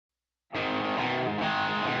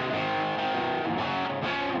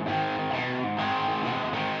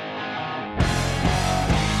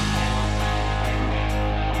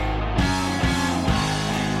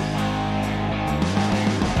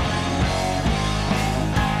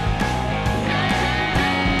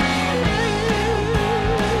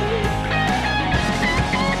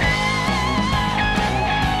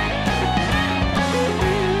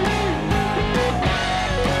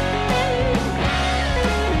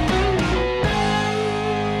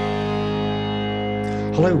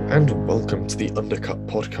Hello and welcome to the Undercut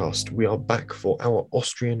podcast. We are back for our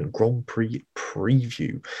Austrian Grand Prix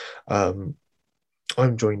preview. I'm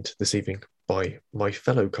joined this evening by my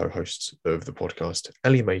fellow co-hosts of the podcast,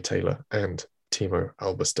 Ellie Mae Taylor and Timo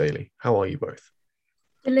Albus Daly. How are you both?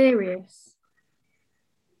 Delirious.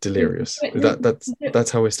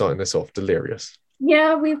 That's how we're starting this off. Delirious.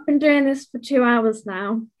 Yeah, we've been doing this for 2 hours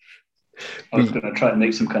now. I was going to try and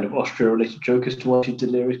make some kind of Austria-related joke as to why she's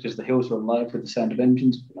delirious because the hills are alive with the sound of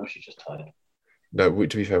engines, but now she's just tired. No,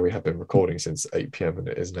 to be fair, we have been recording since 8 p.m. and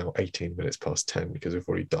it is now 18 minutes past 10 because we've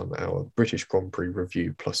already done our British Grand Prix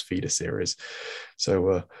review plus feeder series.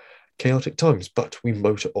 So chaotic times, but we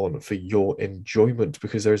motor on for your enjoyment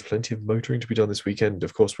because there is plenty of motoring to be done this weekend.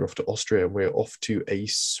 Of course, we're off to Austria and we're off to a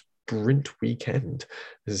sprint weekend.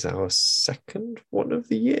 This is our second one of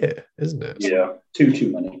the year, isn't it? Yeah,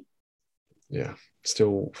 too many. Yeah,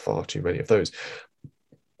 still far too many of those.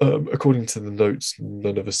 According to the notes,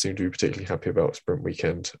 none of us seem to be particularly happy about sprint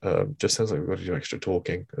weekend. Just sounds like we've got to do extra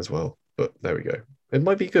talking as well. But there we go. It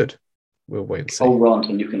might be good. We'll wait and see. I'll rant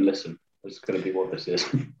and you can listen. That's going to be what this is.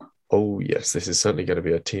 Oh, yes, this is certainly going to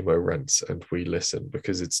be a Timo rants and we listen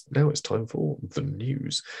because it's time for the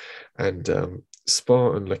news. And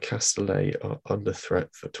Spa and Le Castellet are under threat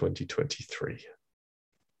for 2023.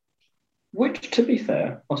 Which, to be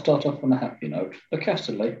fair, I'll start off on a happy note. The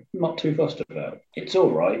Castellet, not too fussed about. It's all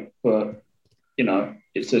right, but you know,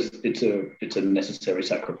 it's a necessary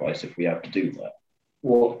sacrifice if we have to do that.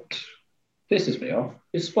 What pisses me off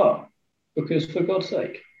is Spa, because for God's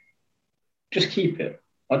sake, just keep it.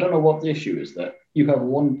 I don't know what the issue is there. You have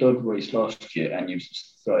one dud race last year, and you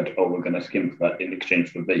decide, oh, we're going to skimp that in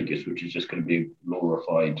exchange for Vegas, which is just going to be a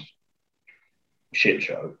glorified shit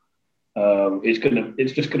show.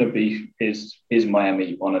 It's just gonna be is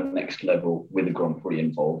Miami on a next level with the Grand Prix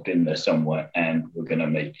involved in there somewhere, and we're gonna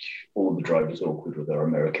make all the drivers awkward with their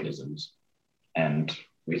Americanisms, and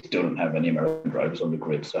we still don't have any American drivers on the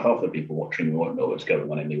grid, so half the people watching won't know what's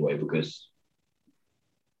going on anyway because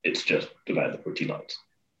it's just about the pretty lights,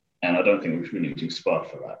 and I don't think we should be using Spa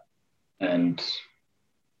for that. And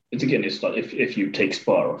it's like if you take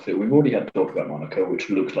Spa off it, we've already had to talk about Monaco, which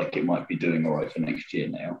looks like it might be doing all right for next year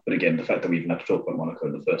now. But again, the fact that we even had to talk about Monaco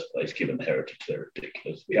in the first place, given the heritage, they're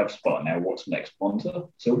ridiculous. We have Spa now. What's next? Monza?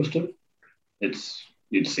 Silverstone? It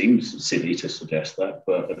seems silly to suggest that,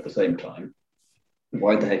 but at the same time,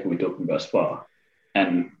 why the heck are we talking about Spa?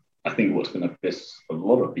 And I think what's going to piss a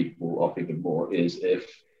lot of people off even more is if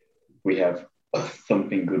we have a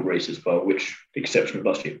thumping good race at Spa, which, exception of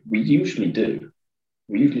last year, we usually do.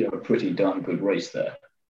 We usually have a pretty darn good race there.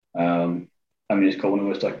 It's got one of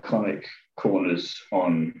the most iconic corners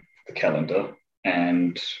on the calendar.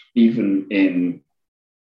 And even in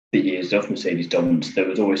the years of Mercedes dominance, there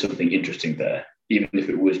was always something interesting there, even if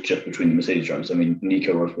it was just between the Mercedes drivers. I mean,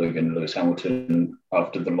 Nico Rosberg and Lewis Hamilton,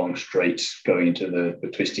 after the long straights, going into the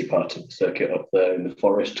twisty part of the circuit up there in the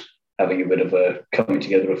forest, having a bit of a coming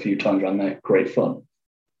together a few times around there, great fun.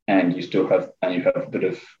 And you have a bit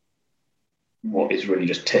of what is really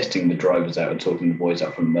just testing the drivers out and sorting the boys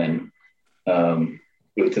out from men.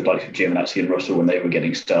 With the likes of Giovinazzi and Russell when they were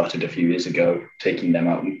getting started a few years ago, taking them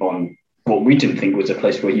out on what we didn't think was a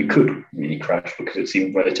place where you could really crash because it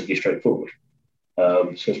seemed relatively straightforward.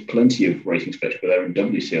 So there's plenty of racing spectacle there in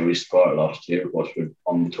W Series. Spa last year was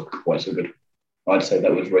on the top quite so good. I'd say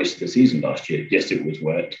that was race of the season last year. Yes, it was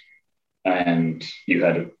wet, and you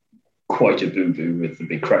had quite a boo-boo with the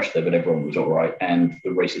big crash there, but everyone was all right, and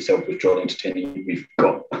the race itself was jolly entertaining. We've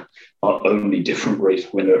got our only different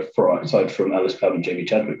race winner aside from Alice Powell and Jamie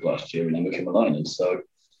Chadwick last year in Emma Kimalainen. So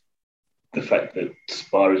the fact that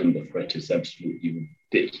Spa is under threat is absolutely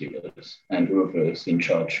ridiculous, and whoever's in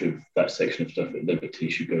charge of that section of stuff at Liberty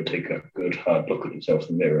should go take a good hard look at themselves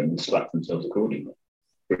in the mirror and slap themselves accordingly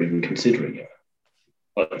for even considering it.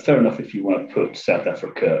 But fair enough if you want to put South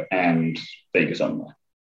Africa and Vegas on there.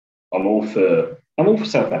 I'm all for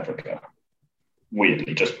South Africa,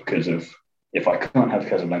 weirdly, just because of if I can't have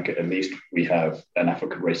Casablanca, at least we have an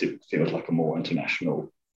African race. It feels like a more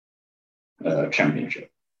international championship.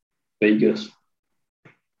 Vegas,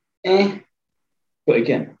 but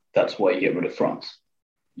again, that's why you get rid of France.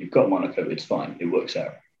 You've got Monaco, it's fine, it works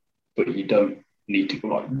out, but you don't need to.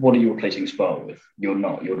 Like, what are you replacing Spa with? You're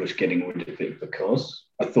not. You're just getting rid of it because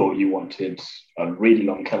I thought you wanted a really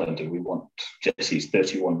long calendar. We want Jesse's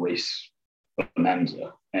 31 race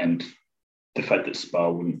bonanza, and the fact that Spa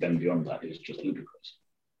wouldn't then be on that is just ludicrous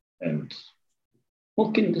and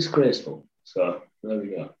fucking disgraceful. So there we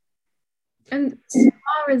go. And Spa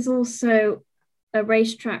is also a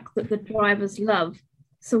racetrack that the drivers love.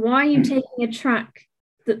 So why are you taking a track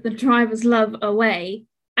that the drivers love away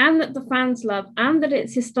and that the fans love, and that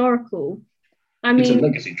it's historical. I It's a mean,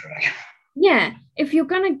 legacy track. yeah, if you're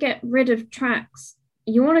going to get rid of tracks,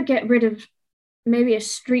 you want to get rid of maybe a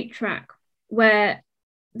street track where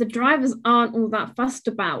the drivers aren't all that fussed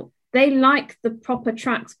about. They like the proper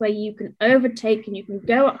tracks where you can overtake and you can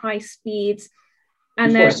go at high speeds.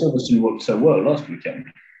 And That's why Silverstone worked so well last weekend,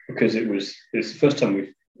 because it's the first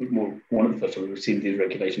time one of the first times we've seen these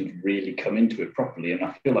regulations really come into it properly, and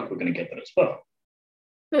I feel like we're going to get that as well.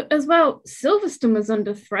 But as well, Silverstone was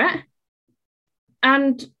under threat.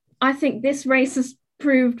 And I think this race has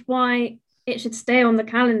proved why it should stay on the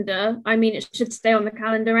calendar. I mean, it should stay on the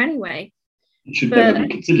calendar anyway. It should never be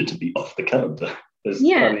considered to be off the calendar.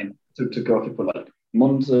 Yeah. I mean, to go off people like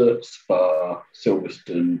Monza, Spa,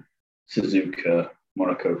 Silverstone, Suzuka,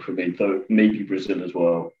 Monaco, for me, though maybe Brazil as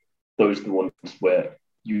well. Those are the ones where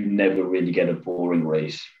you never really get a boring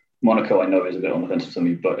race. Monaco, I know, is a bit on the fence for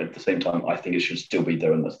me, but at the same time, I think it should still be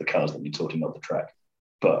there, and that's the cars that need sorting out the track.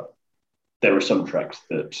 But there are some tracks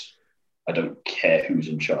that I don't care who's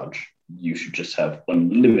in charge. You should just have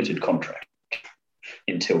unlimited contract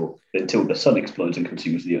until the sun explodes and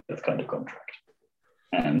consumes the earth kind of contract.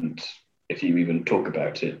 And if you even talk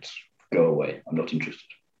about it, go away. I'm not interested.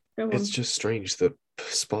 It's just strange that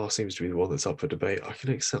Spa seems to be the one that's up for debate. I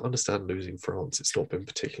can understand losing France. It's not been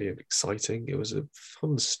particularly exciting. It was a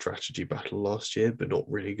fun strategy battle last year, but not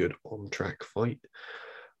really good on-track fight.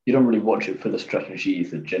 You don't really watch it for the strategy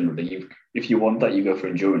either, generally. If you want that, you go for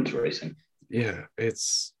endurance racing. Yeah,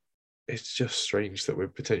 it's just strange that we're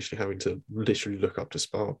potentially having to literally look up to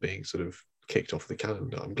Spa being sort of kicked off the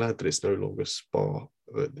calendar. I'm glad that it's no longer Spa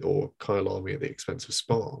or Kyle Army at the expense of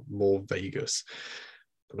Spa, more Vegas.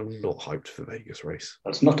 And I'm not hyped for the Vegas race.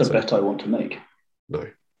 That's not a bet I want to make. No.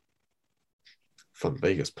 Fun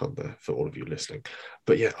Vegas pun there for all of you listening.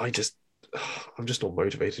 But yeah, I'm just not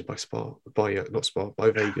motivated by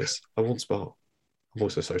by Vegas. I want Spa. I'm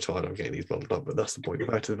also so tired I'm getting these muddled up, but that's the point. The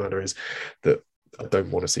fact of the matter is that I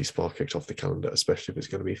don't want to see Spa kicked off the calendar, especially if it's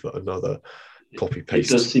going to be for another copy-paste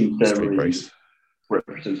It does seem very race.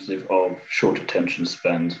 Representative of short attention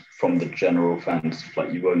spans from the general fans.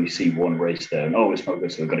 Like, you only see one race there, and it's not good,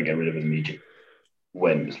 so we're going to get rid of it immediately.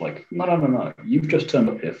 When it's like, no. You've just turned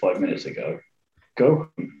up here 5 minutes ago. Go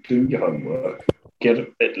do your homework, get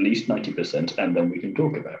at least 90%, and then we can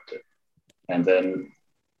talk about it. And then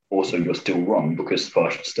also, you're still wrong because Spa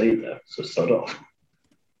should stay there, so start off.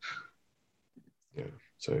 Yeah,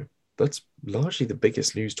 so that's largely the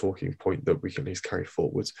biggest news talking point that we can at least carry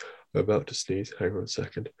forwards. I'm about to sneeze. Hang on a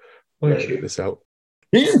second. I'll edit this out.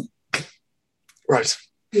 Right.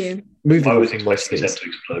 Yeah. Moving on from my sneeze. To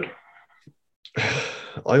explode.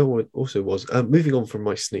 I also was. Moving on from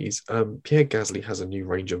my sneeze, Pierre Gasly has a new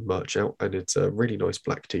range of merch out, and it's a really nice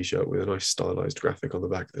black t-shirt with a nice stylized graphic on the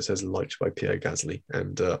back that says "Liked by Pierre Gasly."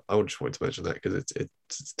 And I just wanted to mention that because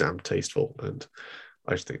it's damn tasteful, and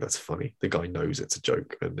I just think that's funny. The guy knows it's a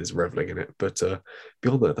joke and is reveling in it. But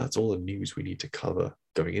beyond that, that's all the news we need to cover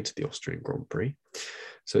going into the Austrian Grand Prix.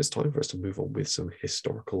 So it's time for us to move on with some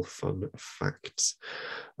historical fun facts.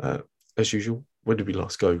 As usual, when did we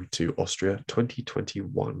last go to Austria?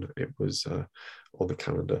 2021. It was on the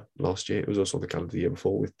calendar last year. It was also on the calendar the year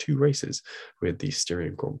before with two races. We had the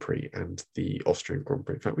Styrian Grand Prix and the Austrian Grand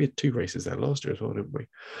Prix. In fact, we had two races there last year as well, didn't we?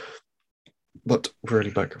 But we're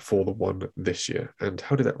only back for the one this year. And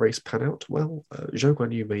how did that race pan out? Well, Zhou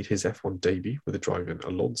Guanyu made his F1 debut with a drive in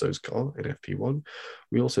Alonso's car in FP1.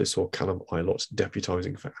 We also saw Callum Ilott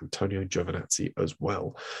deputising for Antonio Giovinazzi as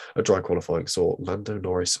well. A dry qualifying saw Lando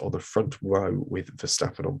Norris on the front row with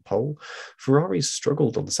Verstappen on pole. Ferraris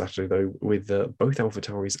struggled on Saturday, though, with both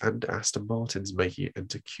AlphaTauris and Aston Martins making it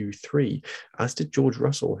into Q3, as did George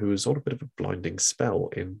Russell, who was on a bit of a blinding spell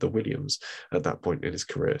in the Williams at that point in his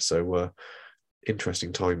career. So,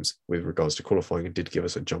 interesting times with regards to qualifying, and did give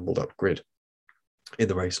us a jumbled up grid. In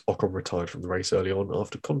the race, Ocon retired from the race early on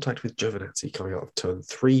after contact with Giovinazzi coming out of turn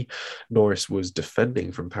 3. Norris was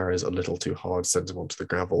defending from Perez a little too hard, sent him onto the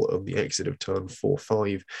gravel on the exit of turn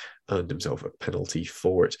 4-5, earned himself a penalty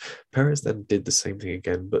for it. Perez then did the same thing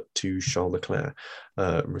again, but to Charles Leclerc,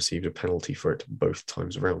 received a penalty for it both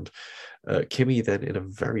times around. Kimi then, in a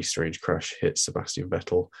very strange crash, hit Sebastian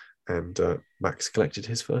Vettel, and Max collected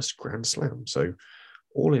his first Grand Slam. So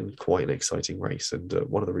all in quite an exciting race, and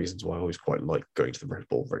one of the reasons why I always quite like going to the Red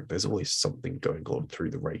Bull Ring. There's always something going on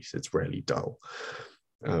through the race. It's rarely dull.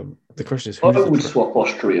 The question is, I would swap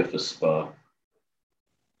Austria for Spa.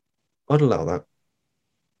 I'd allow that.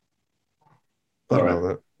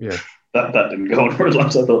 Yeah. That didn't go on for as long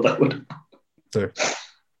as I thought that would. So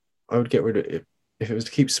I would get rid of it. If it was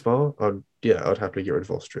to keep Spa, I'd happily get rid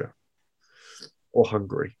of Austria or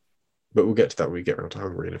Hungary. but we'll get to that when we get around to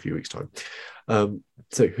Hungary in a few weeks' time.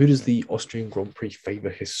 So who does the Austrian Grand Prix favour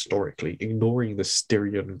historically? Ignoring the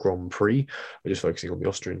Styrian Grand Prix, we're just focusing on the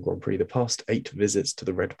Austrian Grand Prix. The past 8 visits to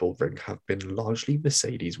the Red Bull Ring have been largely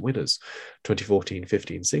Mercedes winners. 2014,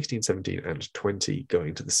 15, 16, 17 and 20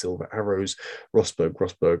 going to the Silver Arrows.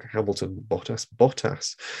 Rosberg, Hamilton,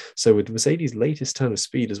 Bottas. So with Mercedes' latest turn of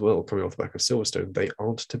speed as well, coming off the back of Silverstone, they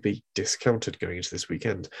aren't to be discounted going into this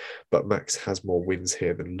weekend. But Max has more wins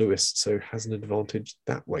here than Lewis, so has an advantage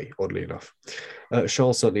that way, oddly enough.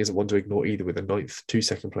 Charles certainly isn't one to ignore either, with a 9th, 2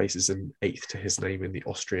 second places and 8th to his name in the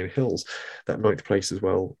Austrian hills. That 9th place as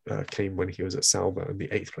well came when he was at Sauber, and the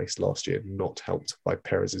 8th place last year, not helped by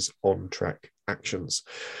Perez's on-track actions.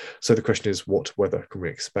 So the question is, what weather can we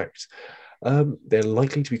expect? They're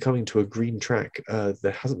likely to be coming to a green track.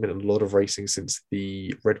 There hasn't been a lot of racing since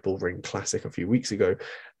the Red Bull Ring Classic a few weeks ago,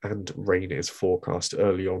 and rain is forecast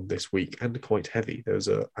early on this week and quite heavy. There's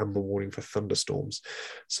an amber warning for thunderstorms.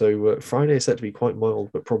 So Friday is set to be quite mild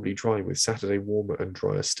but probably dry, with Saturday warmer and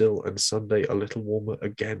drier still, and Sunday a little warmer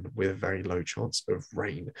again with a very low chance of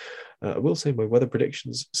rain. I will say my weather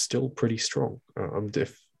prediction's still pretty strong.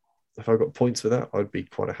 If I got points for that, I'd be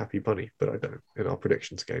quite a happy bunny, but I don't in our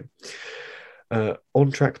predictions game.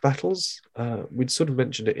 On-track battles, we'd sort of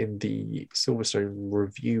mentioned it in the Silverstone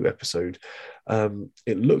review episode.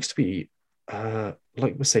 It looks to be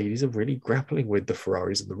like Mercedes are really grappling with the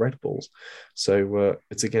Ferraris and the Red Bulls. So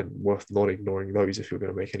it's again worth not ignoring those if you're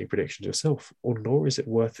going to make any predictions yourself, or nor is it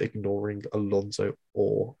worth ignoring Alonso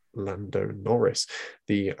or Lando Norris,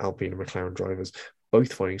 the Alpine and McLaren drivers,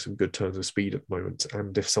 both finding some good turns of speed at the moment.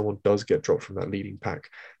 And if someone does get dropped from that leading pack,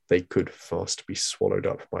 they could fast be swallowed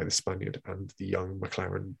up by the Spaniard and the young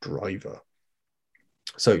McLaren driver.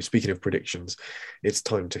 So speaking of predictions, it's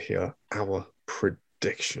time to hear our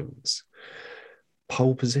predictions.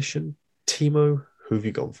 Pole position, Timo, who have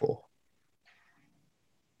you gone for?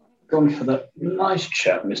 Gone for that nice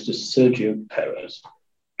chap, Mr. Sergio Perez.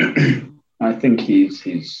 I think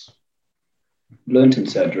he's learned in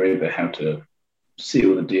Saudi Arabia how to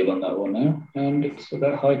seal the deal on that one now, and it's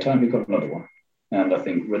about high time he got another one. And I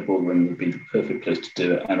think Red Bull Ring would be the perfect place to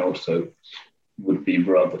do it, and also would be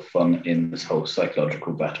rather fun in this whole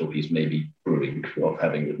psychological battle he's maybe brewing of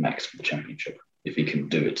having with Max for the championship, if he can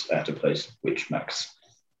do it at a place which Max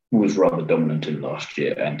was rather dominant in last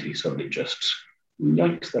year, and he suddenly just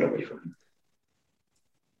yanks that away from him.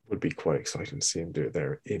 Would be quite exciting to see him do it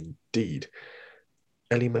there, indeed.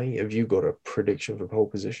 Ellie May, have you got a prediction for pole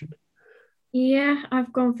position? Yeah,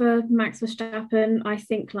 I've gone for Max Verstappen. I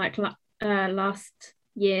think like last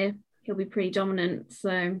year, he'll be pretty dominant.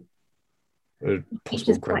 So a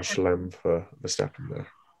possible Grand Slam for Verstappen there.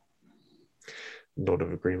 Nod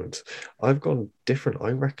of agreement. I've gone different. I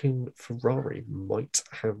reckon Ferrari might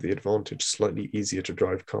have the advantage. Slightly easier to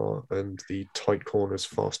drive car, and the tight corners,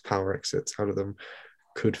 fast power exits out of them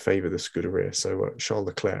could favour the Scuderia. So Charles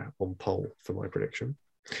Leclerc on pole for my prediction.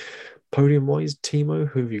 Podium-wise, Timo,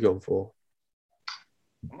 who have you gone for?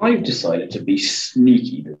 I've decided to be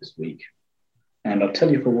sneaky this week, and I'll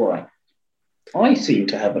tell you for why. I seem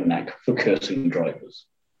to have a knack for cursing drivers.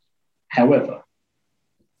 However,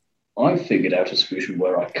 I've figured out a solution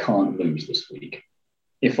where I can't lose this week.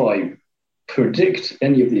 If I predict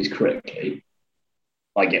any of these correctly,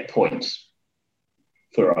 I get points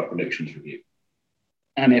for our predictions review.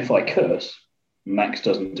 And if I curse, Max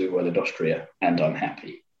doesn't do well at Austria, and I'm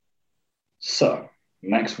happy. So,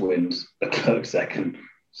 Max wins, Leclerc second,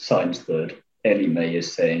 Sainz third. Ellie May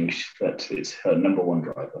is saying that it's her number one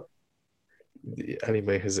driver. Ellie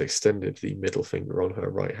May has extended the middle finger on her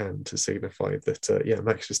right hand to signify that,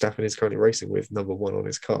 Max Verstappen is currently racing with number one on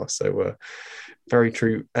his car. So, very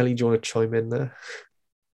true. Ellie, do you want to chime in there?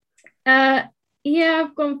 Yeah,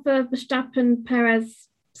 I've gone for Verstappen, Perez,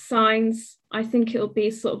 Sainz. I think it'll be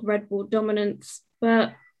sort of Red Bull dominance,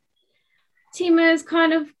 but Timo's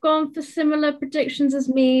kind of gone for similar predictions as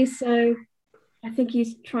me, so I think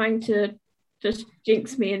he's trying to just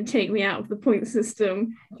jinx me and take me out of the point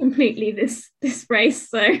system completely this race.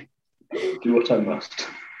 So do what I must.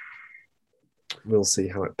 We'll see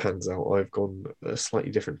how it pans out. I've gone a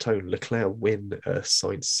slightly different tone. Leclerc win,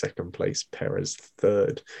 Sainz second place, Perez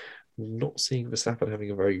third. Not seeing Verstappen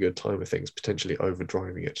having a very good time of things, potentially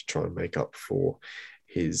overdriving it to try and make up for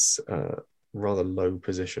his rather low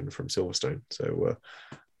position from Silverstone. So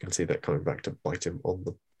you can see that coming back to bite him on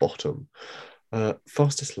the bottom.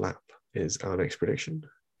 Fastest lap is our next prediction.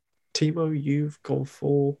 Timo, you've gone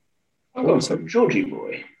for... I've gone for Georgie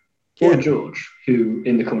Boy. Boy George, who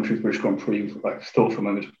in the commentary for British Grand Prix thought for a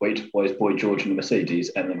moment, wait, why is Boy George in the Mercedes?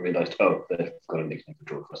 And then realised, they've got a nickname for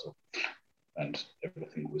George Russell. And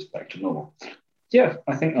everything was back to normal. Yeah,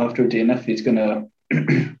 I think after a DNF, he's going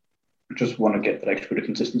to just want to get that extra bit of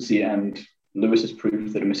consistency. And Lewis has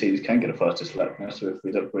proved that a Mercedes can get a fastest lap now. So if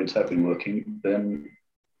these upgrades have been working, then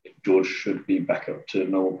George should be back up to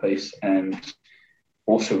normal pace and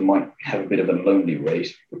also might have a bit of a lonely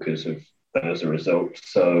race because of that as a result.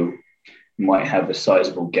 So might have a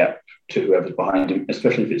sizable gap to whoever's behind him,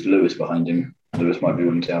 especially if it's Lewis behind him. Lewis might be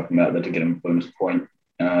willing to help him out there to get him a bonus point,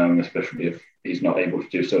 especially if he's not able to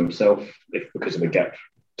do so himself, if because of a gap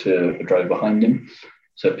to a driver behind him.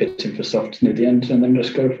 So pit him for softs near the end and then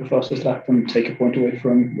just go for fastest lap and take a point away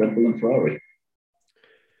from Red Bull and Ferrari.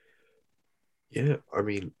 Yeah, I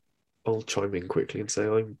mean, I'll chime in quickly and say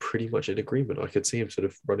I'm pretty much in agreement. I could see him sort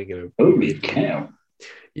of running in a holy cow.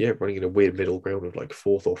 Yeah, running in a weird middle ground of like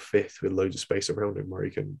fourth or fifth with loads of space around him where he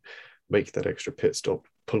can make that extra pit stop,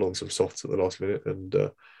 pull on some softs at the last minute and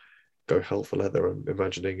go hell for leather. I'm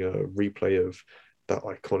imagining a replay of that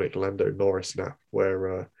iconic Lando Norris nap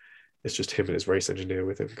where it's just him and his race engineer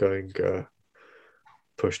with him going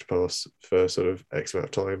pushed past for sort of X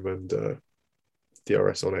amount of time and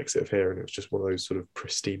DRS on exit of here, and it's just one of those sort of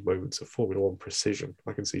pristine moments of Formula One precision.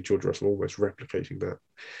 I can see George Russell almost replicating that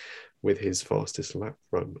with his fastest lap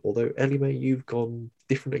run. Although, Ellie Mae, you've gone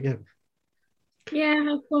different again.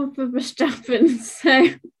 Yeah, I've gone for Verstappen. So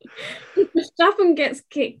Verstappen gets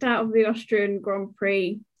kicked out of the Austrian Grand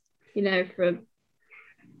Prix, for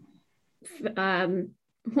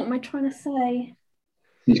what am I trying to say?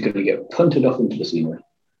 He's going to get punted off into the scenery.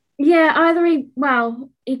 Yeah, either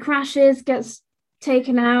he crashes, gets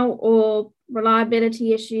taken out, or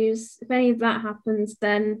reliability issues. If any of that happens,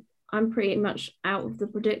 then I'm pretty much out of the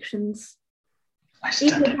predictions. I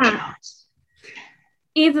stand a chance.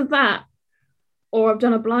 Either that, or I've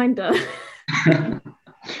done a blinder.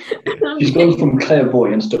 She's gone from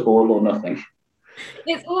clairvoyance to all or nothing.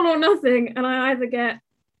 It's all or nothing, and I either get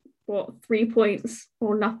 3 points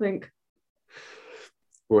or nothing.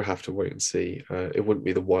 We'll have to wait and see. It wouldn't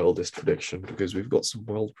be the wildest prediction because we've got some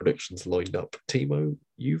wild predictions lined up. Timo,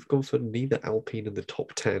 you've gone for neither Alpine in the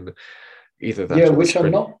top 10. Either that, yeah, which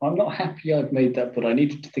I'm not happy I've made that, but I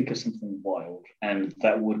needed to think of something wild, and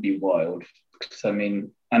that would be wild. Because I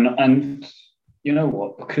mean, and you know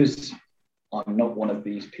what? Because I'm not one of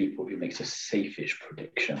these people who makes a safe-ish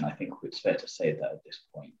prediction. I think it's fair to say that at this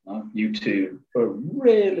point. No? You two are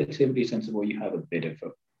relatively sensible. You have a bit of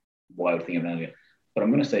a wild thing about it. But I'm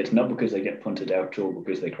going to say it's not because they get punted out or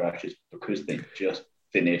because they crash. It's because they just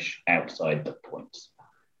finish outside the points.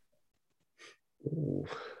 Ooh.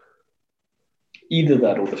 Either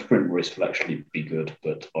that or the sprint race will actually be good,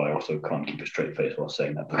 but I also can't keep a straight face while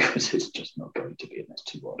saying that because it's just not going to be, and that's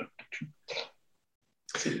too wild a prediction.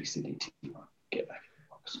 Silly team. Get back in the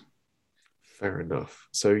box. Fair enough.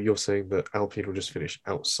 So you're saying that Alpine will just finish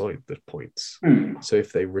outside the points. So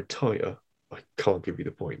if they retire, I can't give you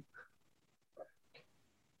the point.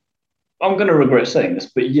 I'm going to regret saying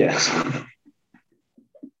this, but yes.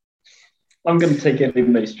 I'm going to take Ellie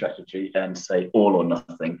Mae's strategy and say all or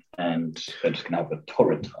nothing, and they're just going to have a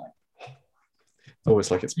torrid time.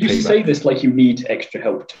 Almost like it's you payback. Say this like you need extra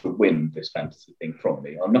help to win this fantasy thing from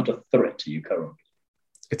me. I'm not a threat to you currently.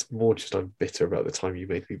 It's more just I'm bitter about the time you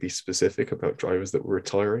made me be specific about drivers that were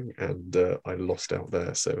retiring, and I lost out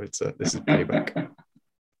there. So it's this is payback.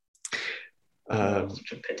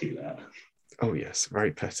 Such a petty lad. Oh yes,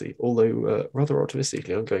 very petty. Although rather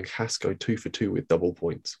optimistically, I'm going Haskell 2 for 2 with double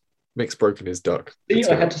points. Mick's broken his duck. See,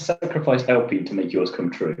 I had to sacrifice Alpine to make yours come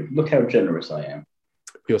true. Look how generous I am.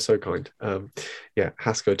 You're so kind.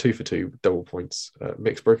 Haskell 2 for 2 with double points.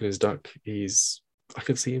 Mick's broken his duck. I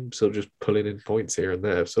can see him sort of just pulling in points here and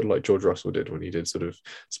there, sort of like George Russell did when he did sort of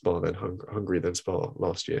Spa, then Hungary, then Spa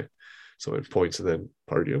last year. So in points and then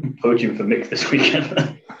podium. Podium for Mick this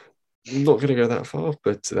weekend. I'm not going to go that far,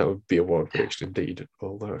 but that would be a wild prediction indeed.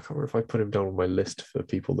 Although I can't remember if I put him down on my list for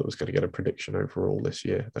people that was going to get a prediction overall this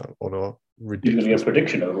year. That on our ridiculous. You're going to get a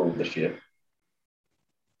prediction overall this year?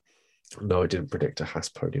 No, I didn't predict a Haas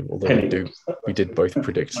podium. Although we did both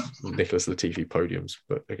predict Nicholas Latifi podiums.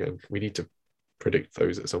 But again, we need to predict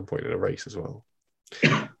those at some point in a race as well.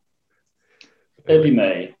 Ellie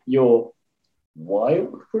Mae, your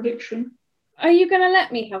wild prediction? Are you going to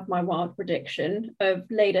let me have my wild prediction of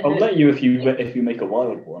Lederhosen? I'll let you if you make a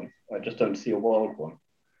wild one. I just don't see a wild one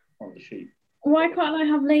on the sheet. Why can't I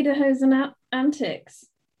have Lederhosen antics?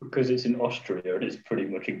 Because it's in Austria and it's pretty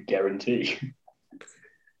much a guarantee.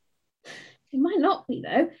 It might not be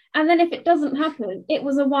though. And then if it doesn't happen, it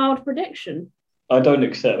was a wild prediction. I don't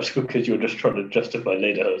accept because you're just trying to justify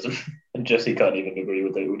Lederhosen and Jesse can't even agree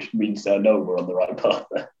with it, which means I know we're on the right path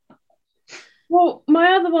there. Well,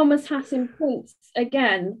 my other one was Haas in points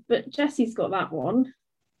again, but Jesse's got that one.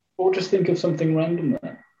 Or just think of something random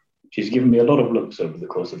there. She's given me a lot of looks over the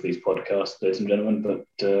course of these podcasts, ladies and gentlemen, but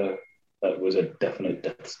that was a definite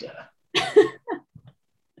death stare.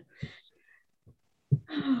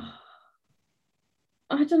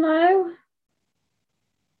 I don't know.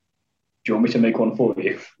 Do you want me to make one for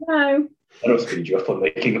you? No. That'll speed you up on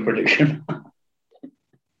making a prediction.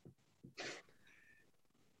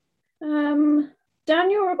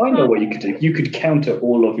 Daniel Ricciardo. I know what you could do. You could counter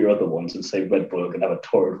all of your other ones and say Red Bull are going to have a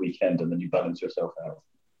torrid weekend, and then you balance yourself out.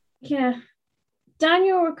 Yeah.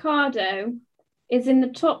 Daniel Ricciardo is in the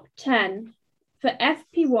top 10 for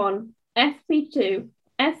FP1, FP2,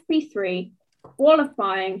 FP3,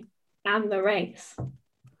 qualifying, and the race.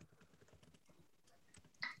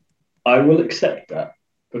 I will accept that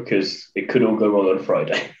because it could all go wrong on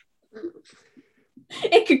Friday.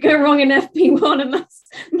 It could go wrong in FP1, and that's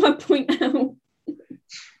my point now.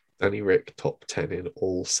 Danny Rick top 10 in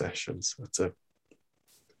all sessions. That's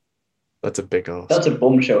a big ask. That's a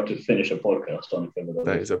bombshell to finish a podcast on.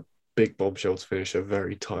 That is a big bombshell to finish a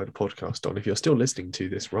very tired podcast on. If you're still listening to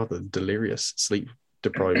this rather delirious,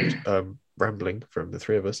 sleep-deprived rambling from the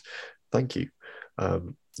three of us, thank you.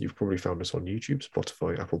 You've probably found us on YouTube,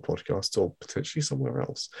 Spotify, Apple Podcasts, or potentially somewhere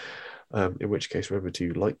else. In which case, remember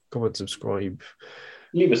to like, comment, subscribe.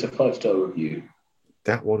 Leave us a 5-star review.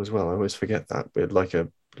 That one as well. I always forget that. But like a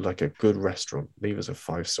good restaurant, leave us a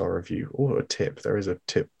 5-star review or a tip. There is a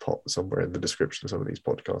tip pot somewhere in the description of some of these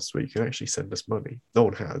podcasts where you can actually send us money. No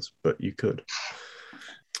one has, but you could.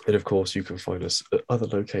 And of course, you can find us at other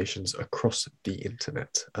locations across the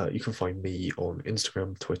internet. You can find me on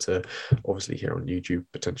Instagram, Twitter, obviously here on YouTube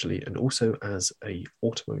potentially, and also as a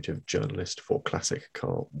automotive journalist for Classic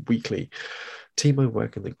Car Weekly. Timo, where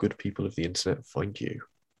can the good people of the internet find you?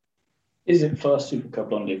 Is it Fast Supercar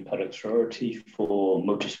Blondie Paddock's Rarity for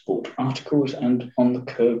motorsport articles and on the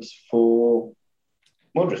curbs for,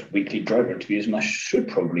 well, just weekly driver interviews. And I should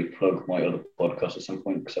probably plug my other podcast at some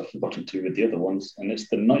point because I've forgotten to with the other ones. And it's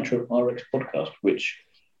the Nitro RX podcast, which,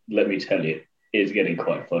 let me tell you, is getting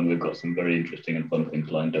quite fun. We've got some very interesting and fun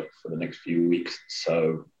things lined up for the next few weeks.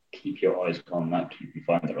 So keep your eyes on that. You can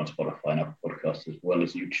find that on Spotify and Apple Podcasts as well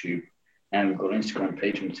as YouTube. And we've got an Instagram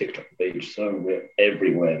page and a TikTok page. So we're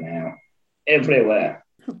everywhere now. Everywhere.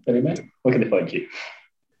 Anyway, where can they find you?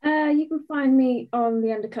 You can find me on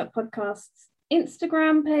the Undercut Podcast's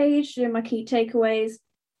Instagram page doing my key takeaways,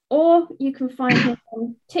 or you can find me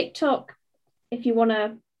on TikTok if you want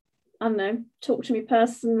to, I don't know, talk to me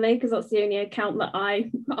personally, because that's the only account that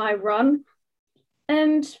I run.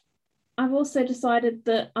 And I've also decided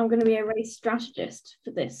that I'm going to be a race strategist for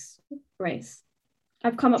this race.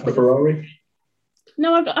 I've come up with Ferrari.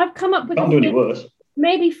 No, I've come up with. Can't do any worse.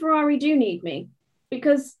 Maybe Ferrari do need me,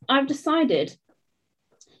 because I've decided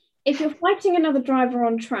if you're fighting another driver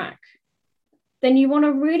on track, then you want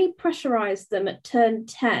to really pressurize them at turn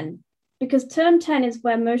 10, because turn 10 is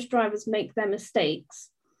where most drivers make their mistakes.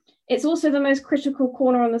 It's also the most critical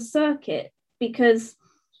corner on the circuit because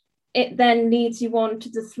it then leads you on to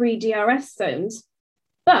the 3 DRS zones.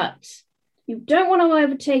 But you don't want to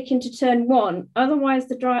overtake into turn 1, otherwise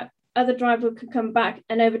the other driver could come back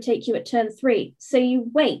and overtake you at turn 3. So you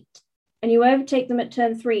wait and you overtake them at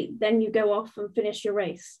turn 3, then you go off and finish your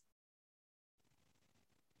race.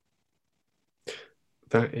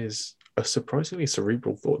 That is a surprisingly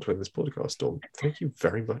cerebral thought to end this podcast, Dawn. Thank you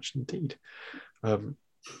very much indeed.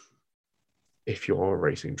 If you are a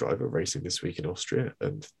racing driver racing this week in Austria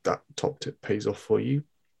and that top tip pays off for you,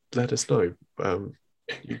 let us know.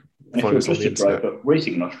 You if you're just a driver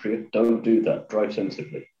racing in Austria, don't do that. Drive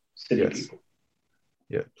sensibly. Silly people.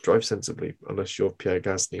 Yeah, drive sensibly, unless you're Pierre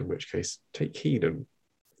Gasly, in which case take heed and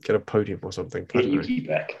get a podium or something. Get Yuki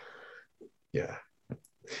back. Yeah.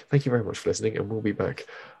 Thank you very much for listening, and we'll be back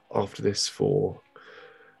after this for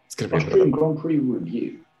it's going to be Austrian Grand Prix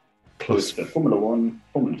review. Plus for Formula 1,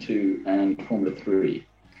 Formula 2, and Formula 3.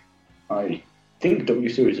 I think W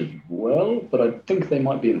Series as well, but I think they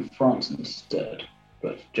might be in France instead.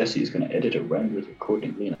 But Jesse is going to edit around it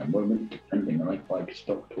accordingly in a moment, depending on if I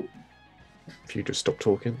stop talking. If you just stop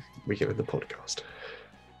talking, we get in the podcast.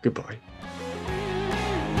 Goodbye.